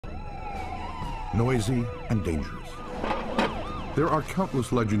noisy and dangerous. There are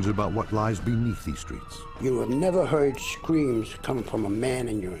countless legends about what lies beneath these streets. You have never heard screams coming from a man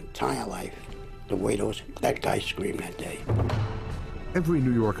in your entire life the way that guy screamed that day. Every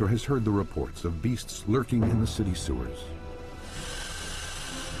New Yorker has heard the reports of beasts lurking in the city sewers.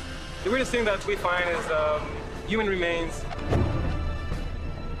 The weirdest thing that we find is human remains.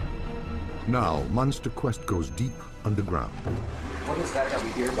 Now, Monster Quest goes deep underground. What is that we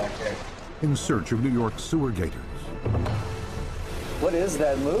hear back there? In search of New York's sewer gators. What is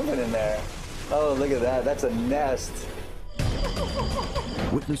that moving in there? Oh, look at that. That's a nest.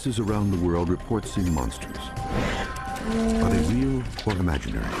 Witnesses around the world report seeing monsters. Are they real or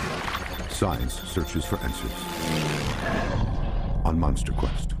imaginary? Science searches for answers. On Monster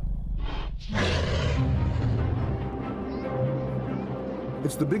Quest.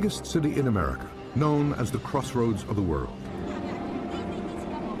 It's the biggest city in America, known as the crossroads of the world.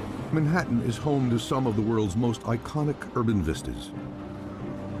 Manhattan is home to some of the world's most iconic urban vistas.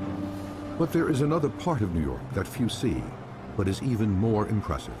 But there is another part of New York that few see, but is even more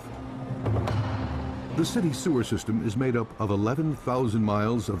impressive. The city sewer system is made up of 11,000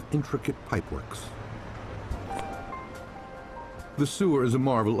 miles of intricate pipeworks. The sewer is a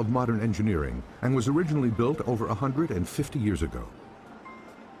marvel of modern engineering and was originally built over 150 years ago.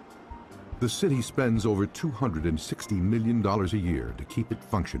 The city spends over $260 million a year to keep it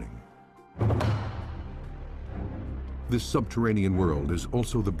functioning. This subterranean world is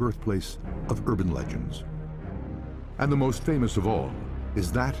also the birthplace of urban legends. And the most famous of all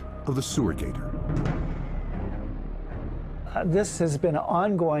is that of the sewer gator. This has been an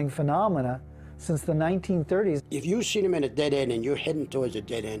ongoing phenomena since the 1930s. If you see them in a dead end and you're heading towards a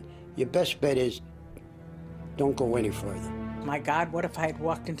dead end, your best bet is don't go any further. My God, what if I had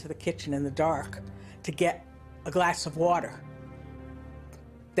walked into the kitchen in the dark to get a glass of water?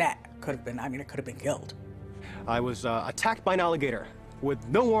 That could have been, it could have been killed. I was attacked by an alligator with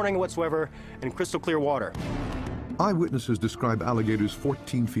no warning whatsoever and crystal clear water. Eyewitnesses describe alligators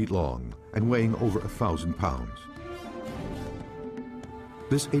 14 feet long and weighing over 1,000 pounds.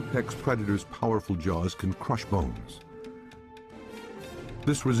 This apex predator's powerful jaws can crush bones.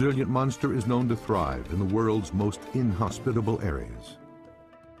 This resilient monster is known to thrive in the world's most inhospitable areas.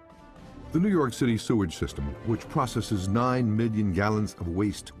 The New York City sewage system, which processes 9 million gallons of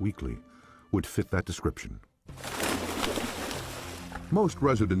waste weekly, would fit that description. Most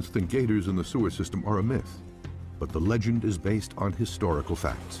residents think gators in the sewer system are a myth, but the legend is based on historical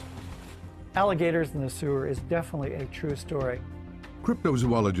facts. Alligators in the sewer is definitely a true story.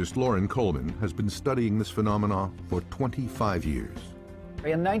 Cryptozoologist Lauren Coleman has been studying this phenomenon for 25 years.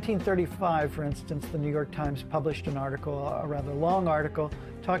 In 1935, for instance, the New York Times published an article, a rather long article,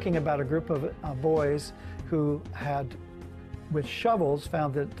 talking about a group of boys who had, with shovels,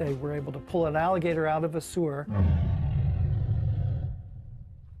 found that they were able to pull an alligator out of a sewer.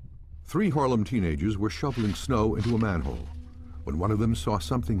 3 Harlem teenagers were shoveling snow into a manhole when one of them saw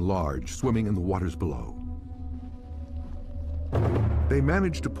something large swimming in the waters below. They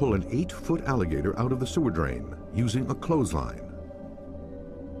managed to pull an 8-foot alligator out of the sewer drain using a clothesline.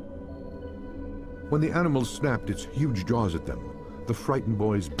 When the animal snapped its huge jaws at them, the frightened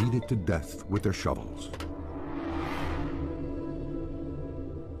boys beat it to death with their shovels.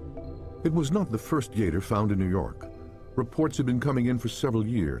 It was not the first gator found in New York. Reports had been coming in for several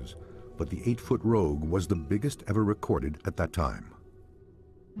years, but the 8-foot rogue was the biggest ever recorded at that time.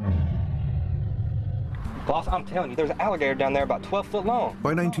 Boss, I'm telling you, there's an alligator down there about 12 foot long.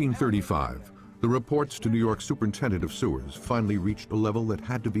 By 1935, the reports to New York's superintendent of sewers finally reached a level that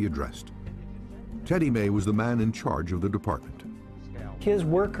had to be addressed. Teddy May was the man in charge of the department. His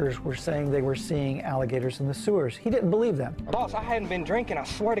workers were saying they were seeing alligators in the sewers. He didn't believe them. Boss, I hadn't been drinking, I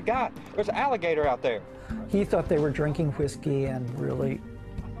swear to God. There's an alligator out there. He thought they were drinking whiskey and really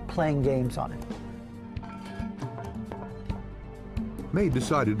playing games on it. May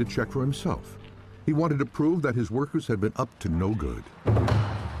decided to check for himself. He wanted to prove that his workers had been up to no good.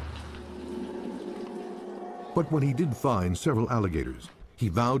 But when he did find several alligators, he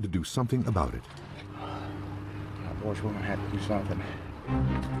vowed to do something about it. Boys, we're gonna have to do something.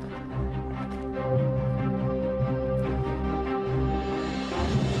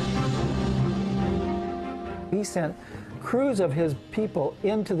 He sent crews of his people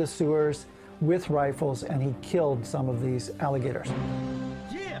into the sewers with rifles, and he killed some of these alligators.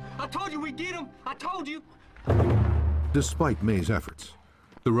 Yeah, I told you we'd get him. I told you. Despite May's efforts,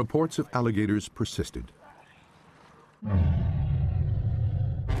 the reports of alligators persisted.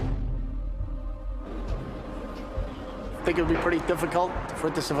 Think it would be pretty difficult for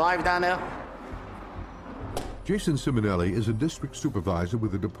it to survive down there? Jason Simonelli is a district supervisor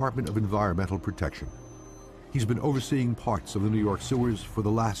with the Department of Environmental Protection. He's been overseeing parts of the New York sewers for the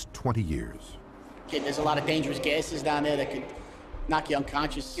last 20 years. There's a lot of dangerous gases down there that could knock you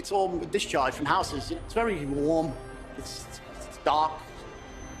unconscious. It's all discharged from houses. It's very warm. It's dark,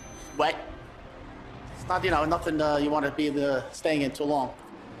 wet. It's not, nothing you want to be staying in too long.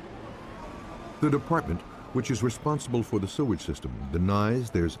 The department, which is responsible for the sewage system, denies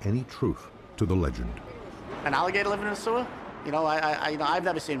there's any truth to the legend. An alligator living in a sewer? I've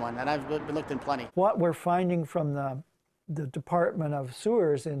never seen one, and I've been looked in plenty. What we're finding from the Department of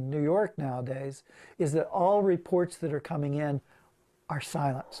Sewers in New York nowadays is that all reports that are coming in are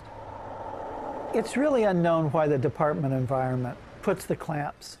silenced. It's really unknown why the Department of Environment puts the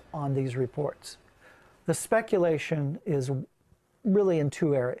clamps on these reports. The speculation is really in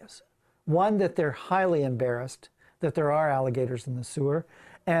two areas. One, that they're highly embarrassed that there are alligators in the sewer,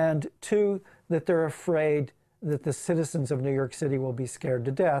 and two, that they're afraid that the citizens of New York City will be scared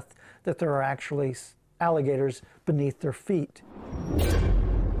to death that there are actually alligators beneath their feet.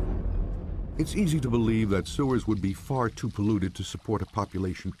 It's easy to believe that sewers would be far too polluted to support a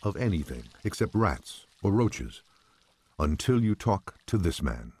population of anything except rats or roaches, until you talk to this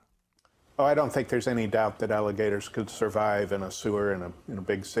man. Oh, I don't think there's any doubt that alligators could survive in a sewer in a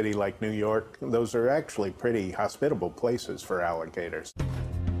big city like New York. Those are actually pretty hospitable places for alligators.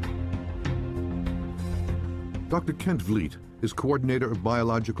 Dr. Kent Vliet is coordinator of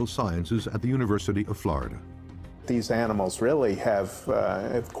biological sciences at the University of Florida. These animals really have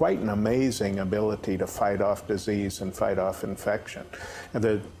quite an amazing ability to fight off disease and fight off infection. And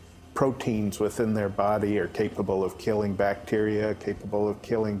the proteins within their body are capable of killing bacteria, capable of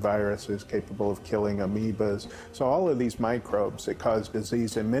killing viruses, capable of killing amoebas. So all of these microbes that cause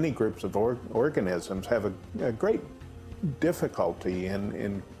disease in many groups of organisms have a great difficulty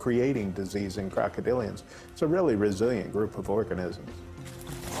in creating disease in crocodilians. It's a really resilient group of organisms.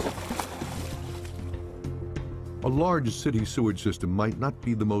 A large city sewage system might not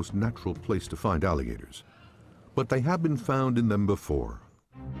be the most natural place to find alligators, but they have been found in them before.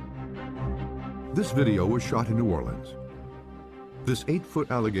 This video was shot in New Orleans. This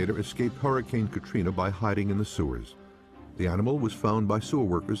 8-foot alligator escaped Hurricane Katrina by hiding in the sewers. The animal was found by sewer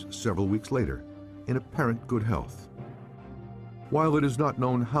workers several weeks later, in apparent good health. While it is not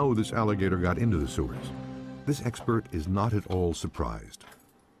known how this alligator got into the sewers, this expert is not at all surprised.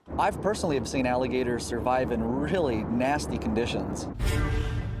 I've personally have seen alligators survive in really nasty conditions.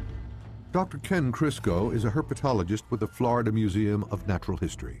 Dr. Ken Crisco is a herpetologist with the Florida Museum of Natural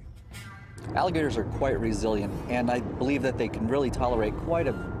History. Alligators are quite resilient, and I believe that they can really tolerate quite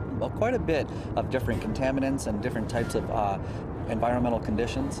a bit of different contaminants and different types of environmental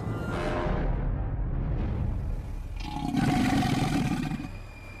conditions.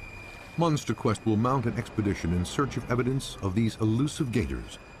 Monster Quest will mount an expedition in search of evidence of these elusive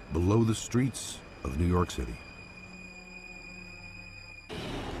gators below the streets of New York City.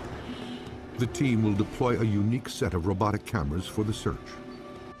 The team will deploy a unique set of robotic cameras for the search.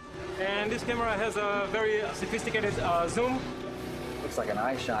 And this camera has a very sophisticated zoom. Looks like an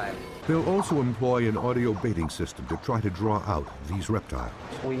eye shine. They'll also employ an audio baiting system to try to draw out these reptiles.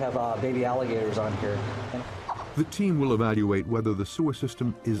 We have baby alligators on here. The team will evaluate whether the sewer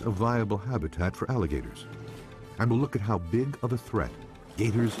system is a viable habitat for alligators, and will look at how big of a threat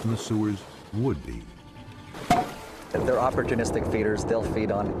gators in the sewers would be. If they're opportunistic feeders, they'll feed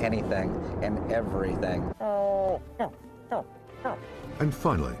on anything and everything. And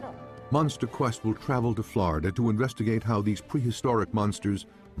finally, Monster Quest will travel to Florida to investigate how these prehistoric monsters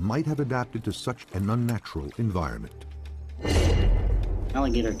might have adapted to such an unnatural environment.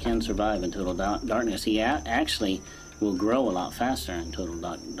 Alligator can survive in total darkness. He actually will grow a lot faster in total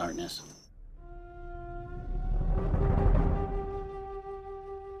darkness.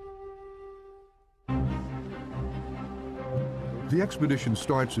 The expedition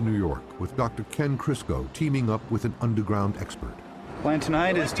starts in New York with Dr. Ken Crisco teaming up with an underground expert. Plan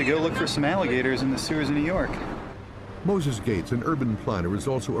tonight is to go look for some alligators in the sewers of New York. Moses Gates, an urban planner, is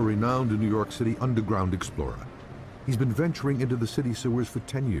also a renowned New York City underground explorer. He's been venturing into the city sewers for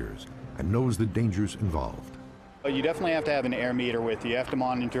 10 years and knows the dangers involved. You definitely have to have an air meter with you. You have to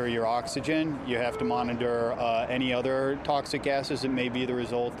monitor your oxygen. You have to monitor any other toxic gases that may be the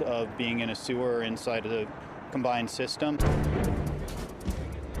result of being in a sewer or inside of the combined system.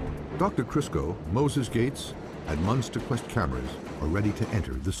 Dr. Crisco, Moses Gates, and Monster Quest cameras are ready to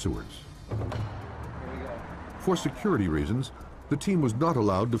enter the sewers. For security reasons, the team was not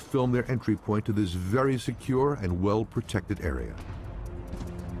allowed to film their entry point to this very secure and well-protected area.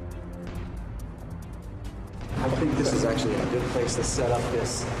 I think this is actually a good place to set up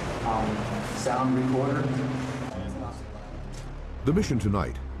this sound recorder. The mission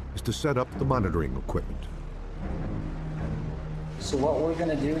tonight is to set up the monitoring equipment. So what we're going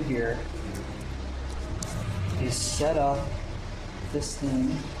to do here is set up this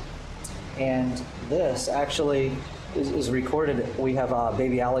thing, and this actually is recorded. We have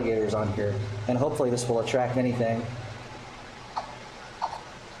baby alligators on here, and hopefully this will attract anything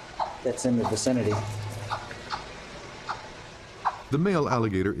that's in the vicinity. The male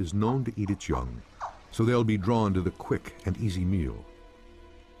alligator is known to eat its young, so they'll be drawn to the quick and easy meal.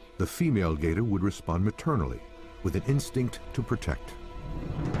 The female gator would respond maternally, with an instinct to protect.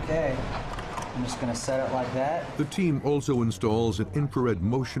 Okay, I'm just going to set it like that. The team also installs an infrared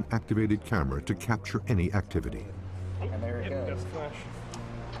motion-activated camera to capture any activity. And there it goes.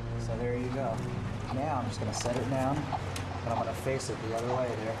 So there you go. Now I'm just going to set it down, and I'm going to face it the other way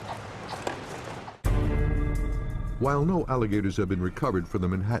there. While no alligators have been recovered from the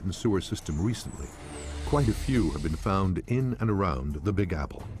Manhattan sewer system recently, quite a few have been found in and around the Big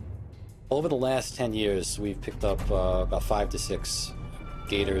Apple. Over the last 10 years, we've picked up about 5 to 6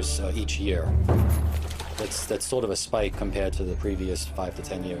 gators each year. That's sort of a spike compared to the previous 5 to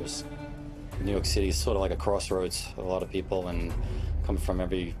 10 years. New York City is sort of like a crossroads for a lot of people and come from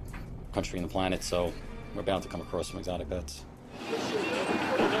every country on the planet, so we're bound to come across some exotic pets.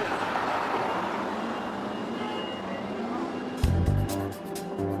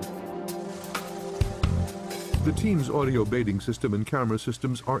 The team's audio baiting system and camera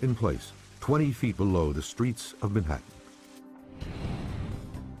systems are in place, 20 feet below the streets of Manhattan.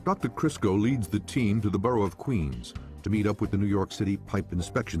 Dr. Crisco leads the team to the borough of Queens to meet up with the New York City Pipe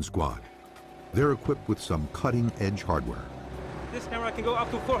Inspection Squad. They're equipped with some cutting-edge hardware. This camera can go up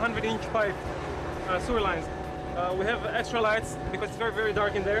to 400-inch pipe sewer lines. We have extra lights because it's very, very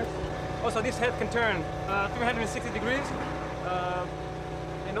dark in there. Also, this head can turn 360 degrees.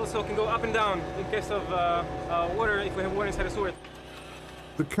 And also can go up and down in case of water, if we have water inside the sewer.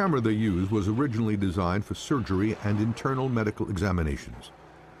 The camera they use was originally designed for surgery and internal medical examinations.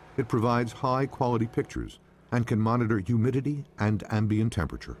 It provides high-quality pictures and can monitor humidity and ambient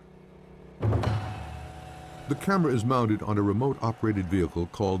temperature. The camera is mounted on a remote-operated vehicle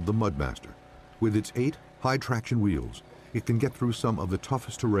called the Mudmaster. With its 8 high-traction wheels, it can get through some of the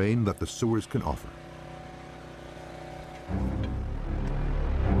toughest terrain that the sewers can offer.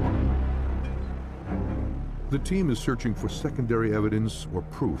 The team is searching for secondary evidence or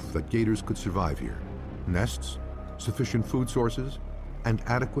proof that gators could survive here. Nests, sufficient food sources, and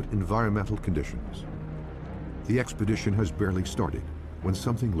adequate environmental conditions. The expedition has barely started when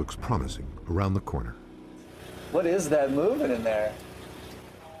something looks promising around the corner. What is that moving in there?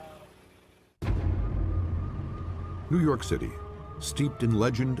 New York City, steeped in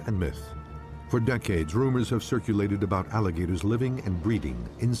legend and myth. For decades, rumors have circulated about alligators living and breeding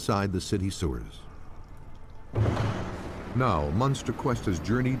inside the city sewers. Now, Monster Quest has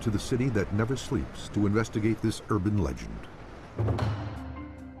journeyed to the city that never sleeps to investigate this urban legend.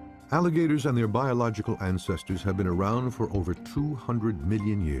 Alligators and their biological ancestors have been around for over 200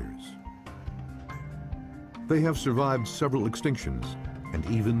 million years. They have survived several extinctions and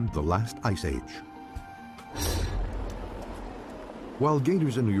even the last ice age. While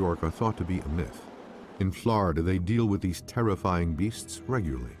gators in New York are thought to be a myth, in Florida they deal with these terrifying beasts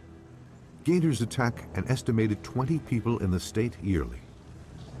regularly. Gators attack an estimated 20 people in the state yearly.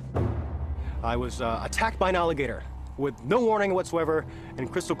 I was attacked by an alligator with no warning whatsoever in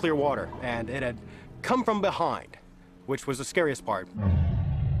crystal clear water, and it had come from behind, which was the scariest part.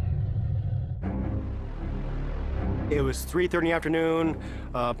 It was 3:30 in the afternoon,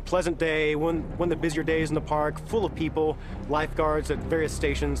 pleasant day, one of the busier days in the park, full of people, lifeguards at various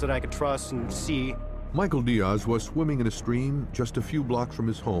stations that I could trust and see. Michael Diaz was swimming in a stream just a few blocks from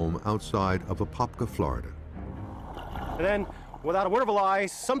his home outside of Apopka, Florida. And then, without a word of a lie,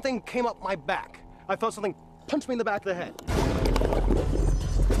 something came up my back. I felt something punch me in the back of the head.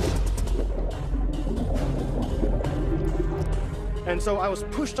 And so I was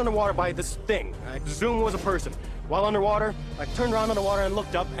pushed underwater by this thing. I presume it was a person. While underwater, I turned around underwater and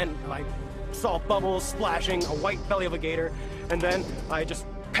looked up, and I saw bubbles splashing, a white belly of a gator, and then I just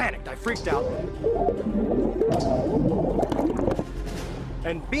panicked. I freaked out.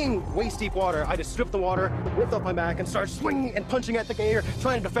 And being waist-deep water, I just stripped the water, whipped up my back, and started swinging and punching at the gator,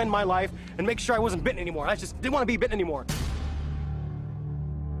 trying to defend my life and make sure I wasn't bitten anymore. I just didn't want to be bitten anymore.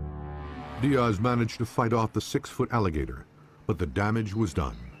 Diaz managed to fight off the 6-foot alligator, but the damage was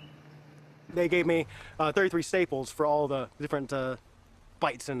done. They gave me 33 staples for all the different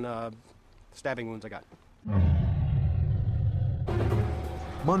bites and stabbing wounds I got.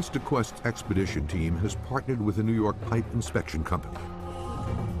 Monster Quest's expedition team has partnered with the New York Pipe Inspection Company.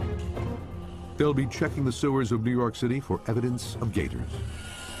 They'll be checking the sewers of New York City for evidence of gators.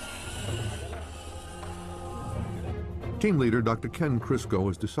 Team leader Dr. Ken Crisco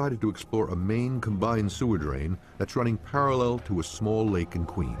has decided to explore a main combined sewer drain that's running parallel to a small lake in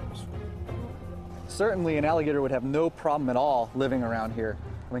Queens. Certainly an alligator would have no problem at all living around here.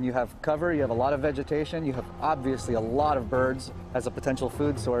 When you have cover, you have a lot of vegetation, you have obviously a lot of birds as a potential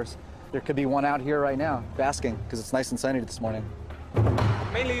food source. There could be one out here right now, basking, because it's nice and sunny this morning.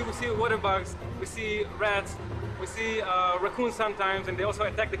 Mainly we see water bugs, we see rats, we see raccoons sometimes, and they also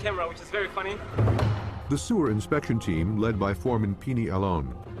attack the camera, which is very funny. The sewer inspection team, led by Foreman Pini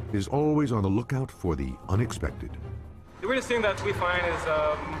Alon, is always on the lookout for the unexpected. The weirdest thing that we find is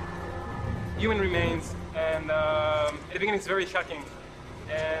human remains, and at the beginning it's very shocking.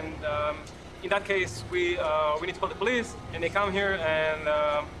 And in that case, we need to call the police, and they come here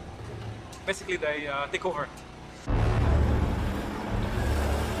and basically they take over.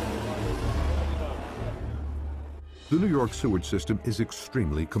 The New York sewage system is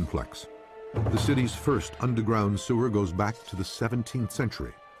extremely complex. The city's first underground sewer goes back to the 17th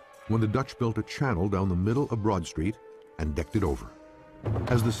century, when the Dutch built a channel down the middle of Broad Street and decked it over.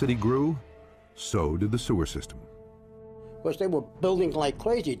 As the city grew, so did the sewer system. Of course, they were building like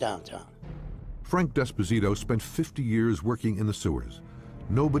crazy downtown. Frank Desposito spent 50 years working in the sewers.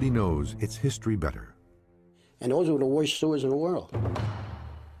 Nobody knows its history better. And those were the worst sewers in the world.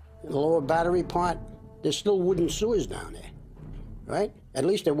 In the lower Battery part, there's still wooden sewers down there, right? At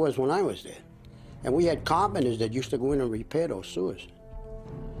least there was when I was there. And we had carpenters that used to go in and repair those sewers.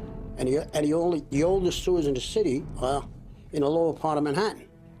 And the oldest sewers in the city are in the lower part of Manhattan.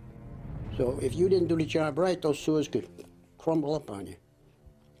 So if you didn't do the job right, those sewers could crumble up on you.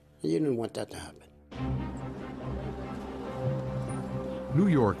 You didn't want that to happen. New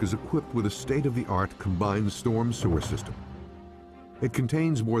York is equipped with a state-of-the-art combined storm sewer system. It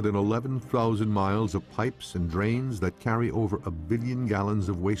contains more than 11,000 miles of pipes and drains that carry over 1 billion gallons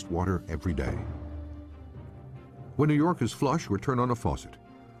of wastewater every day. When New York is flush or turn on a faucet,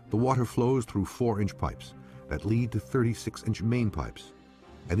 the water flows through 4-inch pipes that lead to 36-inch main pipes,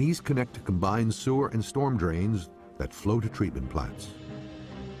 and these connect to combined sewer and storm drains that flow to treatment plants.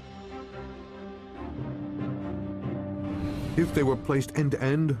 If they were placed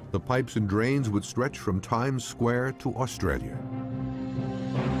end-to-end, the pipes and drains would stretch from Times Square to Australia.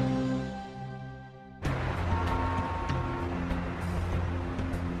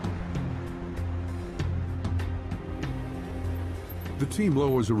 The team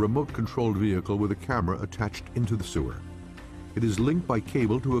lowers a remote-controlled vehicle with a camera attached into the sewer. It is linked by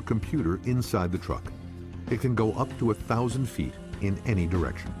cable to a computer inside the truck. It can go up to 1,000 feet in any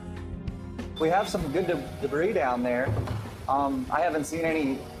direction. We have some good debris down there. I haven't seen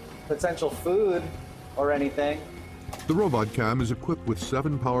any potential food or anything. The robot cam is equipped with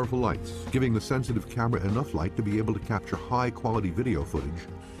 7 powerful lights, giving the sensitive camera enough light to be able to capture high-quality video footage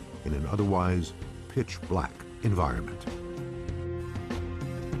in an otherwise pitch-black environment.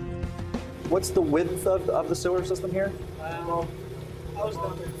 What's the width of the sewer system here? I was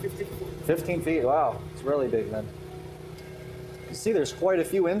down to 15 feet. 15 feet, wow. It's really big then. You see there's quite a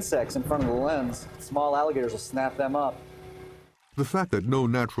few insects in front of the lens. Small alligators will snap them up. The fact that no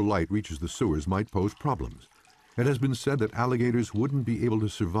natural light reaches the sewers might pose problems. It has been said that alligators wouldn't be able to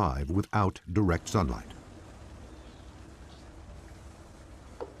survive without direct sunlight.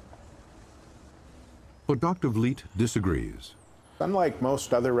 But Dr. Vliet disagrees. Unlike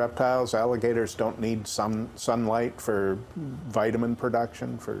most other reptiles, alligators don't need sunlight for vitamin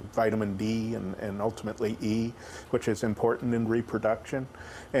production, for vitamin D and ultimately E, which is important in reproduction.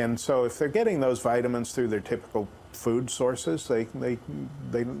 And so if they're getting those vitamins through their typical food sources, they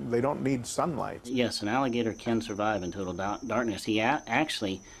don't need sunlight. Yes, an alligator can survive in total darkness. He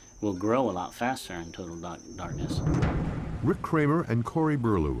actually will grow a lot faster in total darkness. Rick Kramer and Corey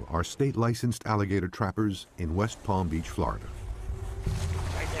Burlew are state-licensed alligator trappers in West Palm Beach, Florida.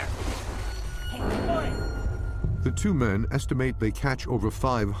 The two men estimate they catch over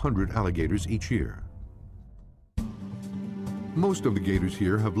 500 alligators each year. Most of the gators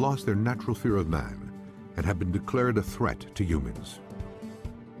here have lost their natural fear of man and have been declared a threat to humans.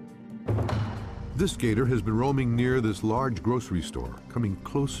 This gator has been roaming near this large grocery store, coming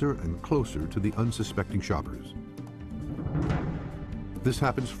closer and closer to the unsuspecting shoppers. This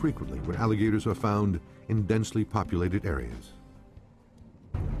happens frequently when alligators are found in densely populated areas.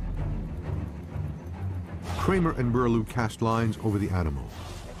 Kramer and Burlew cast lines over the animal,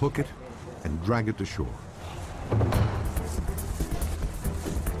 hook it, and drag it to shore.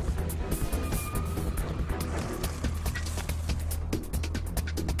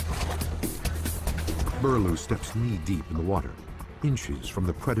 Burlew steps knee-deep in the water, inches from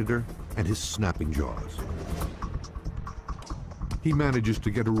the predator and his snapping jaws. He manages to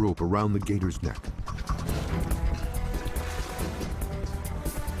get a rope around the gator's neck.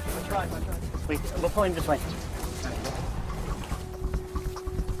 Wait, we're pulling this way.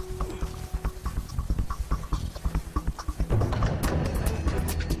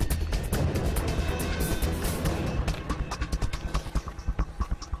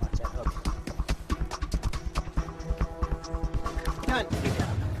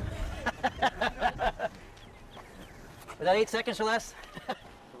 Was that 8 seconds or less?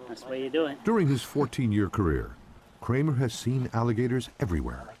 That's the way you do it. During his 14-year career, Kramer has seen alligators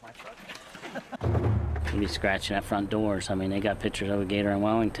everywhere. He'd be scratching at front doors. I mean, they got pictures of a gator in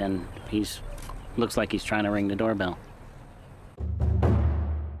Wellington. Looks like he's trying to ring the doorbell.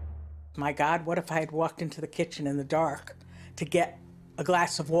 My God, what if I had walked into the kitchen in the dark to get a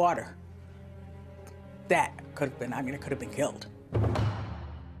glass of water? That could have been, it could have been killed.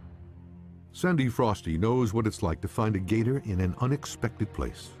 Sandy Frosty knows what it's like to find a gator in an unexpected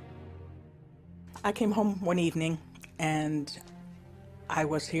place. I came home one evening and I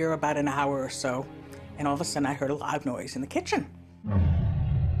was here about an hour or so, and all of a sudden I heard a loud noise in the kitchen.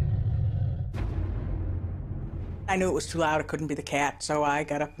 I knew it was too loud, it couldn't be the cat, so I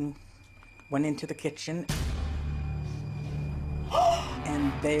got up and went into the kitchen.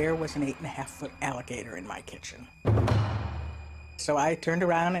 And there was an 8.5-foot alligator in my kitchen. So I turned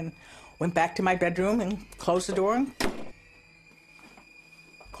around and went back to my bedroom and closed the door and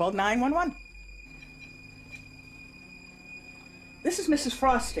called 911. This is Mrs.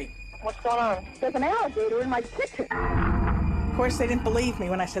 Frosty. What's going on? There's an alligator in my kitchen. Of course, they didn't believe me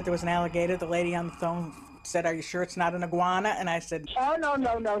when I said there was an alligator. The lady on the phone said, "Are you sure it's not an iguana?" And I said, "Oh, no,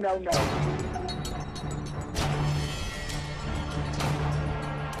 no, no, no, no."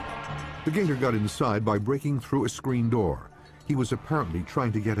 The gator got inside by breaking through a screen door. He was apparently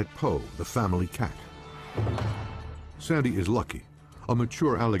trying to get at Poe, the family cat. Sandy is lucky. A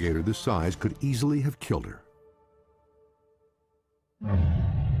mature alligator this size could easily have killed her.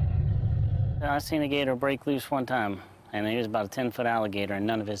 I seen a gator break loose one time, and he was about a 10-foot alligator, and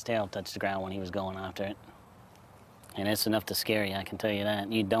none of his tail touched the ground when he was going after it. And it's enough to scare you, I can tell you that.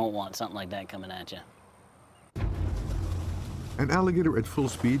 You don't want something like that coming at you. An alligator at full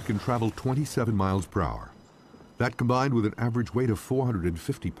speed can travel 27 miles per hour. That, combined with an average weight of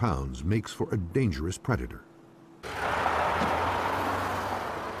 450 pounds, makes for a dangerous predator.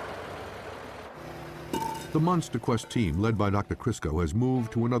 The Monster Quest team, led by Dr. Crisco, has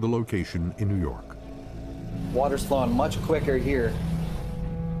moved to another location in New York. Water's flowing much quicker here.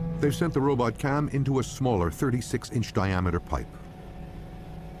 They've sent the robot cam into a smaller 36-inch diameter pipe.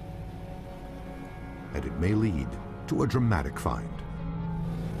 And it may lead to a dramatic find.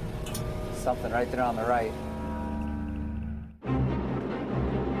 Something right there on the right.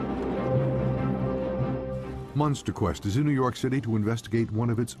 Monster Quest is in New York City to investigate one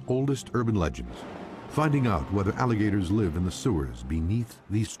of its oldest urban legends, finding out whether alligators live in the sewers beneath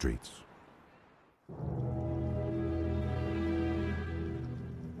these streets.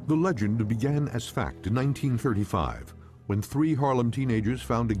 The legend began as fact in 1935, when 3 Harlem teenagers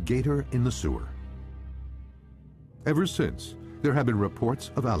found a gator in the sewer. Ever since, there have been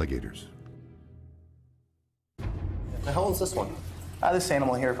reports of alligators. How old is this one? This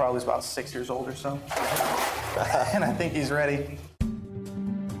animal here probably is about 6 years old or so. And I think he's ready.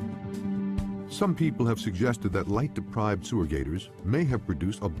 Some people have suggested that light-deprived sewer gators may have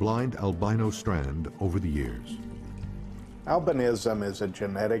produced a blind albino strand over the years. Albinism is a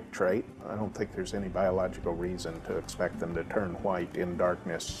genetic trait. I don't think there's any biological reason to expect them to turn white in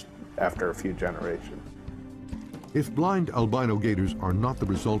darkness after a few generations. If blind albino gators are not the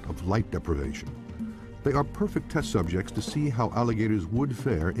result of light deprivation, they are perfect test subjects to see how alligators would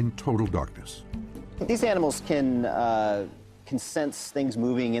fare in total darkness. These animals can sense things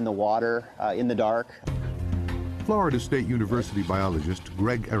moving in the water, in the dark. Florida State University biologist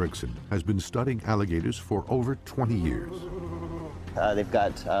Greg Erickson has been studying alligators for over 20 years. They've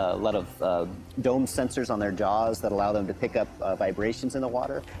got a lot of dome sensors on their jaws that allow them to pick up vibrations in the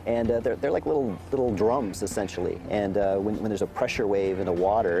water. And they're like little drums, essentially. And when there's a pressure wave in the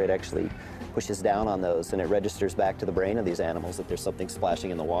water, it actually pushes down on those, and it registers back to the brain of these animals that there's something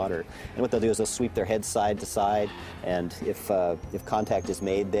splashing in the water. And what they'll do is they'll sweep their heads side to side, and if contact is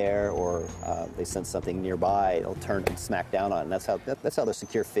made there or they sense something nearby, they'll turn and smack down on it. And that's how they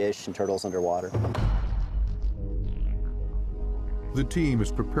secure fish and turtles underwater. The team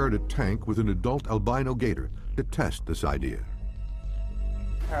has prepared a tank with an adult albino gator to test this idea.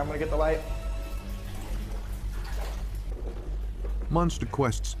 All right, I'm gonna get the light. Monster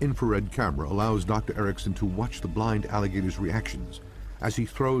Quest's infrared camera allows Dr. Erickson to watch the blind alligator's reactions as he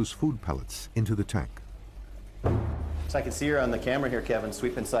throws food pellets into the tank. So I can see her on the camera here, Kevin,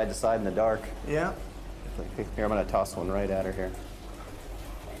 sweeping side to side in the dark. Yeah. Here, I'm gonna toss one right at her here.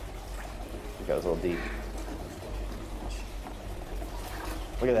 It goes a little deep.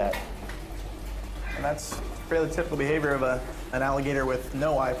 Look at that. And that's fairly typical behavior of an alligator with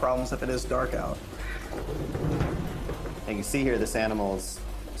no eye problems if it is dark out. And you see here, this animal, as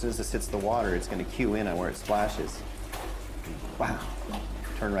soon as this hits the water, it's gonna cue in on where it splashes. Wow,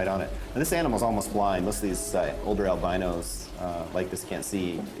 turn right on it. And this animal's almost blind. Most of these older albinos like this can't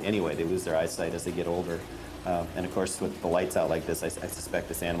see anyway. They lose their eyesight as they get older. And of course, with the lights out like this, I suspect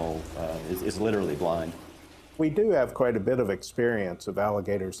this animal is literally blind. We do have quite a bit of experience of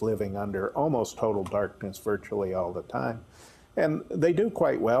alligators living under almost total darkness virtually all the time. And they do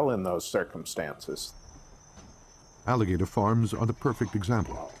quite well in those circumstances. Alligator farms are the perfect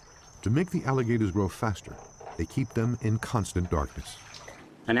example. To make the alligators grow faster, they keep them in constant darkness.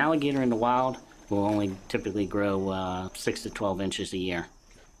 An alligator in the wild will only typically grow 6 to 12 inches a year.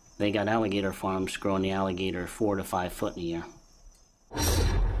 They got alligator farms growing the alligator 4 to 5 foot in a year.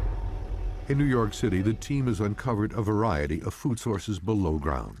 In New York City, the team has uncovered a variety of food sources below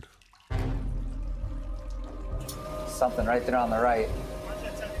ground. Something right there on the right.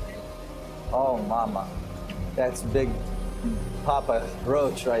 Oh, mama. That's big Papa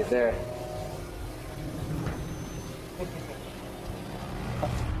Roach right there.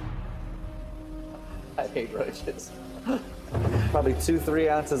 I hate roaches. Probably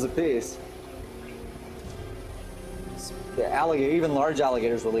 2-3 ounces apiece. The alligator, even large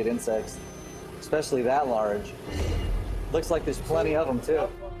alligators will eat insects, especially that large. Looks like there's plenty of them too.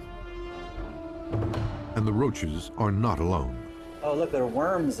 And the roaches are not alone. Oh, look, there are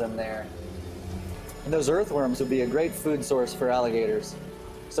worms in there. And those earthworms would be a great food source for alligators.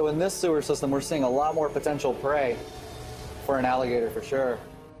 So in this sewer system, we're seeing a lot more potential prey for an alligator for sure.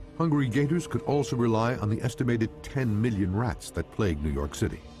 Hungry gators could also rely on the estimated 10 million rats that plague New York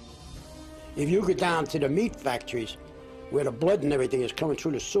City. If you go down to the meat factories, where the blood and everything is coming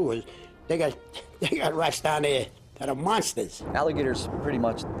through the sewers, they got rats down there that are monsters. Alligators, pretty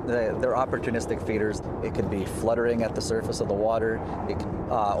much, they're opportunistic feeders. It could be fluttering at the surface of the water,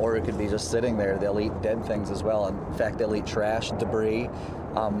 or it could be just sitting there. They'll eat dead things as well. In fact, they'll eat trash, debris.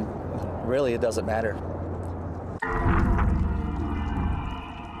 Really, it doesn't matter.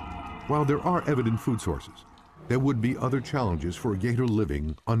 While there are evident food sources, there would be other challenges for a gator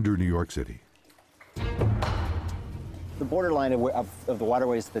living under New York City. The borderline of the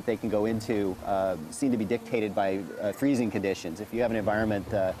waterways that they can go into seem to be dictated by freezing conditions. If you have an environment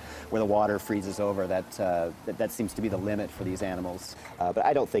where the water freezes over, that seems to be the limit for these animals. But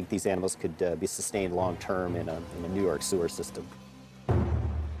I don't think these animals could be sustained long-term in a New York sewer system.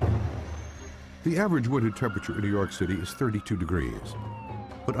 The average winter temperature in New York City is 32 degrees.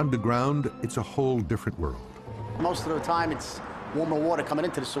 But underground, it's a whole different world. Most of the time, it's warmer water coming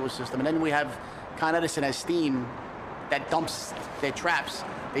into the sewer system, and then we have Con Edison has steam that dumps their traps.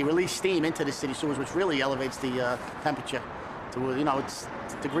 They release steam into the city sewers, which really elevates the temperature to, you know, it's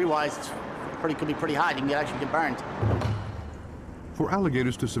degree-wise, could be pretty high. You can actually get burned. For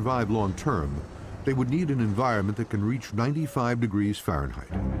alligators to survive long-term, they would need an environment that can reach 95 degrees Fahrenheit.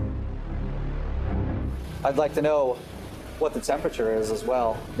 I'd like to know what the temperature is as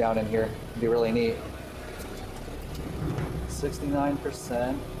well down in here. It'd be really neat.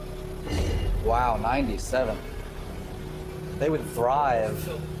 69%. Wow, 97. They would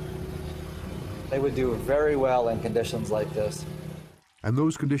thrive. They would do very well in conditions like this. And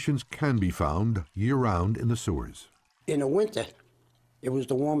those conditions can be found year-round in the sewers. In the winter, it was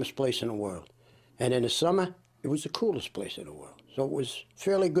the warmest place in the world. And in the summer, it was the coolest place in the world. So it was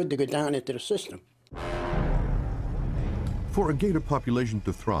fairly good to go down into the system. For a gator population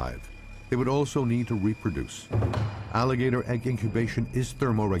to thrive, they would also need to reproduce. Alligator egg incubation is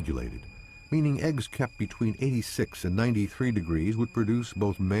thermoregulated, meaning eggs kept between 86 and 93 degrees would produce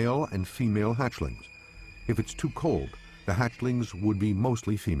both male and female hatchlings. If it's too cold, the hatchlings would be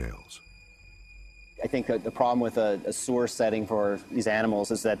mostly females. I think the problem with a sewer setting for these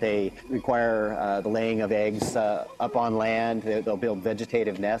animals is that they require the laying of eggs up on land. They'll build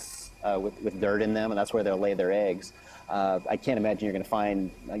vegetative nests with dirt in them, and that's where they'll lay their eggs. I can't imagine you're going to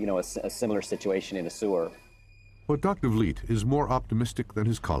find, a similar situation in a sewer. But Dr. Vliet is more optimistic than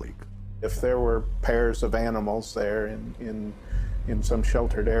his colleague. If there were pairs of animals there in some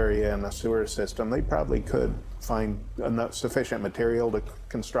sheltered area in a sewer system, they probably could find enough sufficient material to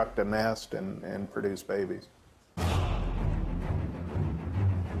construct a nest and produce babies.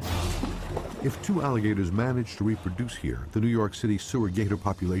 If 2 alligators managed to reproduce here, the New York City sewer gator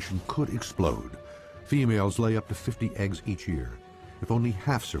population could explode. Females lay up to 50 eggs each year. If only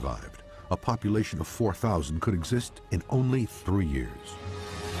half survived, a population of 4,000 could exist in only 3 years.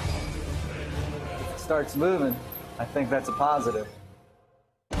 If it starts moving, I think that's a positive.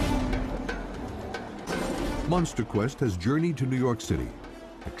 Monster Quest has journeyed to New York City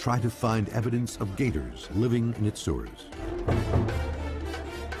to try to find evidence of gators living in its sewers.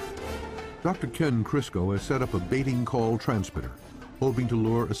 Dr. Ken Crisco has set up a baiting call transmitter, hoping to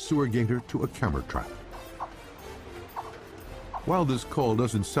lure a sewer gator to a camera trap. While this call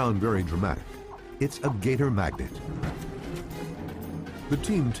doesn't sound very dramatic, it's a gator magnet. The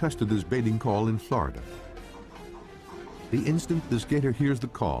team tested this baiting call in Florida. The instant this gator hears the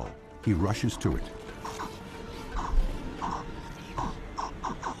call, he rushes to it.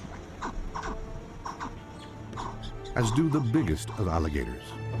 As do the biggest of alligators.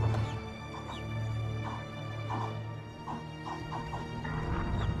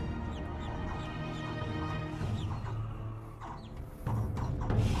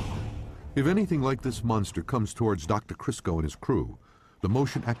 If anything like this monster comes towards Dr. Crisco and his crew, the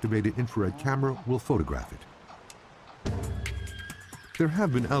motion-activated infrared camera will photograph it. There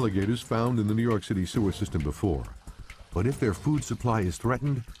have been alligators found in the New York City sewer system before, but if their food supply is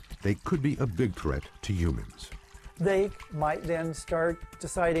threatened, they could be a big threat to humans. They might then start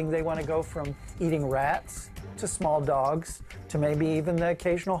deciding they want to go from eating rats to small dogs to maybe even the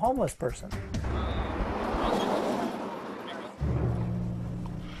occasional homeless person.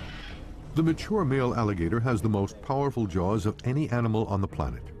 The mature male alligator has the most powerful jaws of any animal on the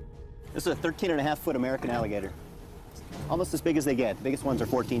planet. This is a 13.5-foot American alligator. Almost as big as they get. The biggest ones are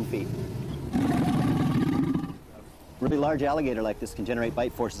 14 feet. A really large alligator like this can generate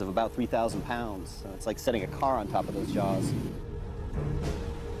bite forces of about 3,000 pounds. So it's like setting a car on top of those jaws.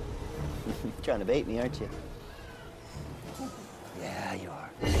 You're trying to bait me, aren't you? Yeah, you are.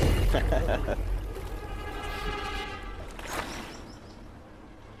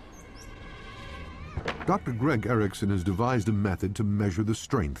 Dr. Greg Erickson has devised a method to measure the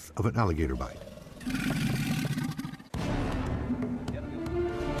strength of an alligator bite.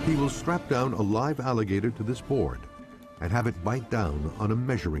 He will strap down a live alligator to this board and have it bite down on a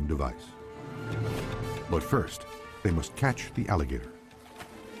measuring device. But first, they must catch the alligator.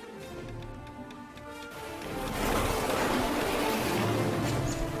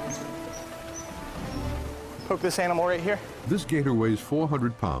 Poke this animal right here. This gator weighs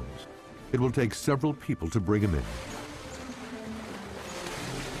 400 pounds. It will take several people to bring him in.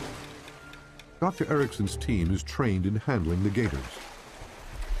 Dr. Erickson's team is trained in handling the gators.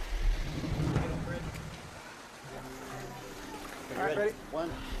 All right, ready?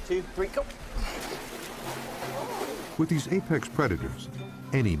 1, 2, 3, go. With these apex predators,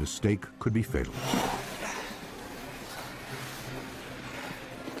 any mistake could be fatal.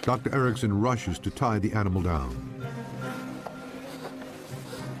 Dr. Erickson rushes to tie the animal down.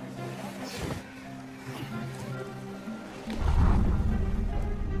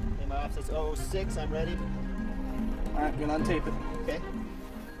 Okay, my office says 06, I'm ready. All right, gonna untape it. Okay.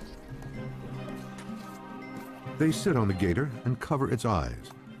 They sit on the gator and cover its eyes.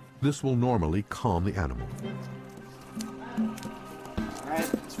 This will normally calm the animal. All right,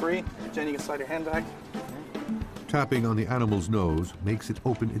 it's free. Jen, you can slide your hand back. Tapping on the animal's nose makes it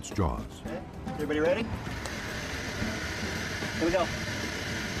open its jaws. Okay. Everybody ready? Here we go.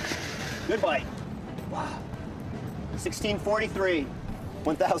 Good bite. Wow. 1643,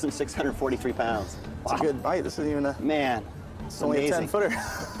 1,643 pounds. It's a good bite. This isn't even a... Man, it's only amazing. a 10-footer.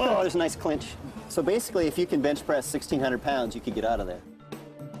 Oh, there's a nice clinch. So basically, if you can bench press 1,600 pounds, you could get out of there.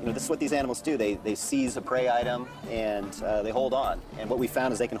 You know, this is what these animals do. They seize a prey item and they hold on. And what we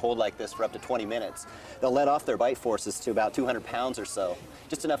found is they can hold like this for up to 20 minutes. They'll let off their bite forces to about 200 pounds or so,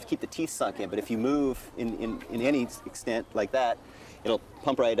 just enough to keep the teeth sunk in. But if you move in any extent like that, it'll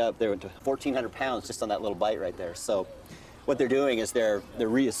pump right up there to 1,400 pounds just on that little bite right there. So what they're doing is they're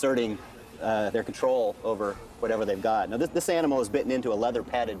reasserting their control over whatever they've got. Now this animal is bitten into a leather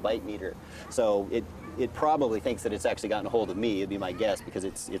padded bite meter, so it probably thinks that it's actually gotten a hold of me, it'd be my guess, because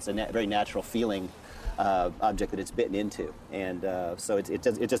it's a very natural feeling object that it's bitten into. And so it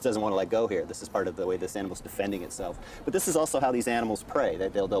just doesn't want to let go here. This is part of the way this animal's defending itself. But this is also how these animals prey.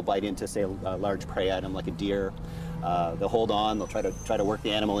 They'll bite into, say, a large prey item like a deer. They'll hold on, they'll try to work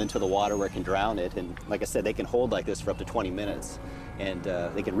the animal into the water where it can drown it. And like I said, they can hold like this for up to 20 minutes. And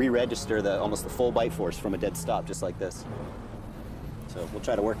they can re-register almost the full bite force from a dead stop, just like this. So we'll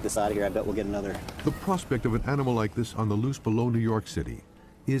try to work this out of here. I bet we'll get another. The prospect of an animal like this on the loose below New York City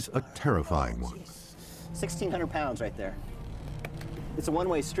is a terrifying one. 1,600 pounds right there. It's a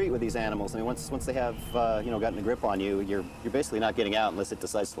one-way street with these animals. I mean, once they have gotten a grip on you, you're basically not getting out unless it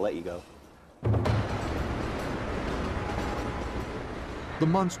decides to let you go. The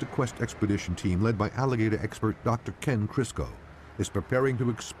Monster Quest expedition team, led by alligator expert Dr. Ken Crisco, is preparing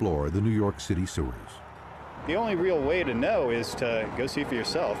to explore the New York City sewers. The only real way to know is to go see for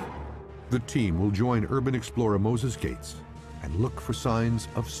yourself. The team will join urban explorer Moses Gates and look for signs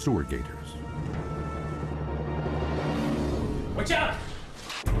of sewer gators. Watch out!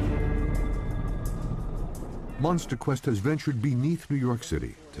 Monster Quest has ventured beneath New York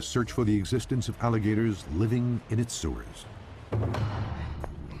City to search for the existence of alligators living in its sewers.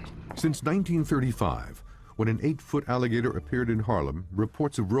 Since 1935, when an 8-foot alligator appeared in Harlem,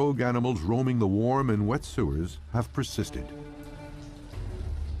 reports of rogue animals roaming the warm and wet sewers have persisted.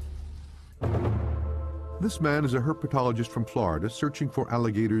 This man is a herpetologist from Florida searching for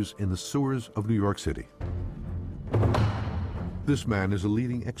alligators in the sewers of New York City. This man is a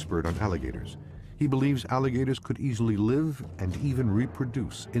leading expert on alligators. He believes alligators could easily live and even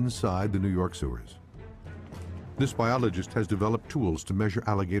reproduce inside the New York sewers. This biologist has developed tools to measure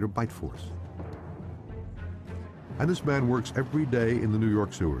alligator bite force. And this man works every day in the New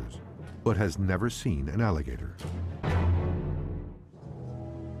York sewers, but has never seen an alligator.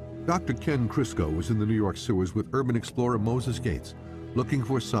 Dr. Ken Crisco was in the New York sewers with urban explorer Moses Gates, looking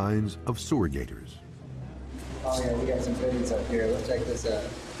for signs of sewer gators. Oh yeah, we got some goodies up here. Let's check this out.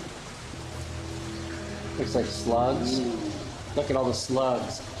 Looks like slugs. Look at all the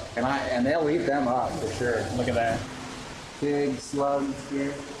slugs. And they'll eat them up for sure. Look at that. Big slugs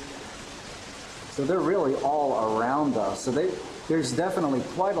here. So they're really all around us. So there's definitely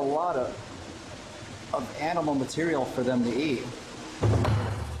quite a lot of animal material for them to eat.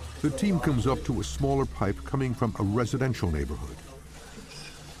 The team comes up to a smaller pipe coming from a residential neighborhood.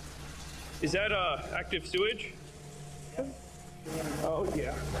 Is that active sewage? Oh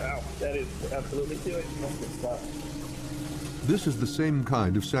yeah, wow, that is absolutely sewage. This is the same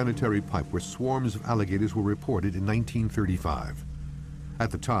kind of sanitary pipe where swarms of alligators were reported in 1935. At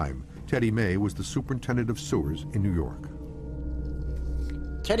the time, Teddy May was the superintendent of sewers in New York.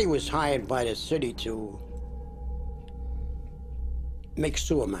 Teddy was hired by the city to make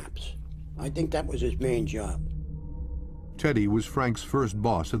sewer maps. I think that was his main job. Teddy was Frank's first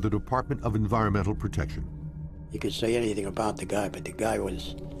boss at the Department of Environmental Protection. You could say anything about the guy, but the guy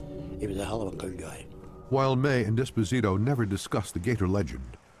was a hell of a good guy. While May and Esposito never discussed the gator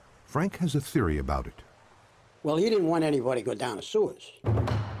legend, Frank has a theory about it. Well, he didn't want anybody to go down the sewers.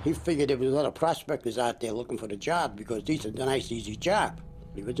 He figured there was a lot of prospectors out there looking for the job because these are a nice, easy job.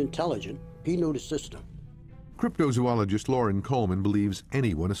 He was intelligent. He knew the system. Cryptozoologist Lauren Coleman believes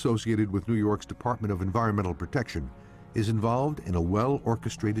anyone associated with New York's Department of Environmental Protection is involved in a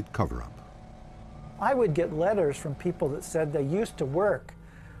well-orchestrated cover-up. I would get letters from people that said they used to work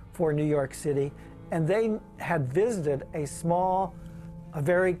for New York City, and they had visited a small, a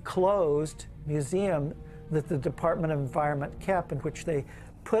very closed museum that the Department of Environment kept, in which they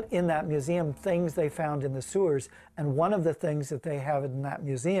put in that museum things they found in the sewers, and one of the things that they have in that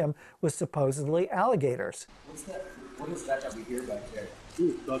museum was supposedly alligators. What's that? What is that we hear back there?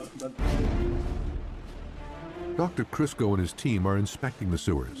 Dr. Crisco and his team are inspecting the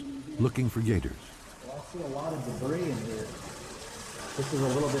sewers, looking for gators. Well, I see a lot of debris in here. This is a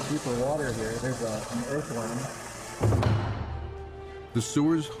little bit deeper water here. There's an earthworm. The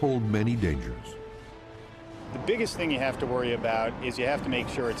sewers hold many dangers. The biggest thing you have to worry about is you have to make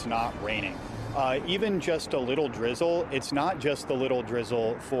sure it's not raining. Even just a little drizzle, it's not just the little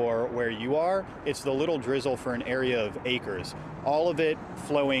drizzle for where you are, it's the little drizzle for an area of acres. All of it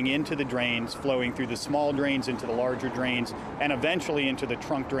flowing into the drains, flowing through the small drains into the larger drains, and eventually into the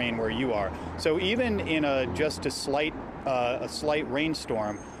trunk drain where you are. So even in just a slight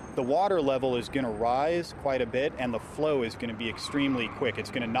rainstorm, the water level is going to rise quite a bit, and the flow is going to be extremely quick. It's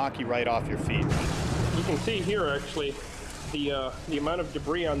going to knock you right off your feet. You can see here actually the amount of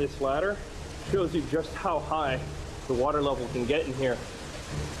debris on this ladder shows you just how high the water level can get in here.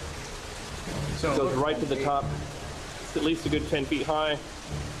 So it goes right to the top. It's at least a good 10 feet high.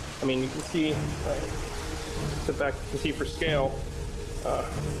 I mean, you can see, step back, you can see for scale,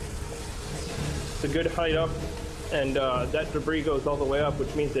 it's a good height up, and that debris goes all the way up,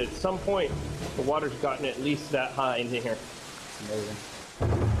 which means that at some point the water's gotten at least that high into here. It's amazing.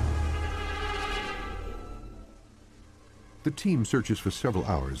 The team searches for several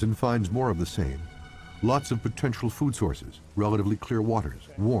hours and finds more of the same. Lots of potential food sources, relatively clear waters,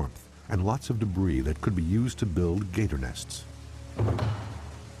 warmth, and lots of debris that could be used to build gator nests.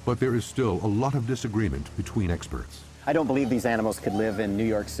 But there is still a lot of disagreement between experts. I don't believe these animals could live in New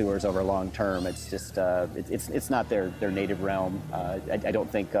York sewers over long term. It's just, it's not their native realm. I don't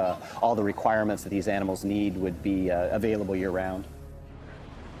think all the requirements that these animals need would be available year round.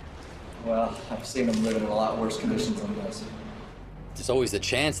 Well, I've seen them live in a lot worse conditions than this. There's always the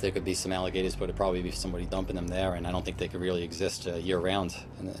chance there could be some alligators, but it'd probably be somebody dumping them there, and I don't think they could really exist year-round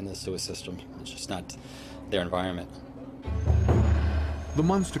in the sewer system. It's just not their environment. The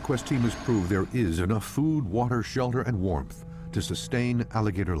Monster Quest team has proved there is enough food, water, shelter, and warmth to sustain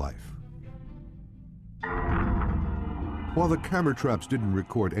alligator life. While the camera traps didn't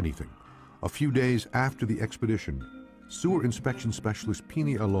record anything, a few days after the expedition, sewer inspection specialist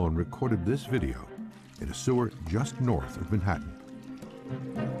Pini Alon recorded this video in a sewer just north of Manhattan.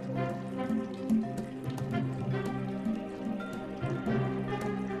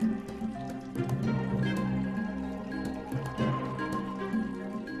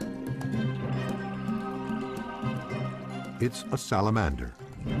 It's a salamander.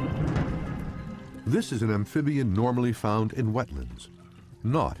 This is an amphibian normally found in wetlands,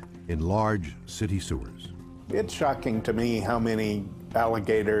 not in large city sewers. It's shocking to me how many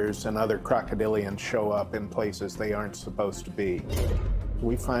alligators and other crocodilians show up in places they aren't supposed to be.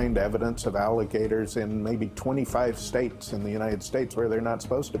 We find evidence of alligators in maybe 25 states in the United States where they're not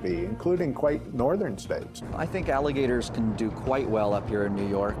supposed to be, including quite northern states. I think alligators can do quite well up here in New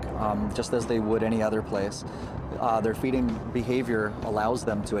York, just as they would any other place. Their feeding behavior allows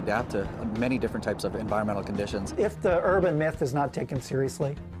them to adapt to many different types of environmental conditions. If the urban myth is not taken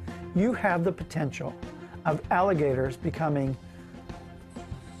seriously, you have the potential of alligators becoming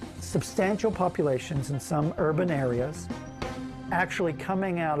substantial populations in some urban areas, actually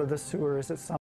coming out of the sewers at some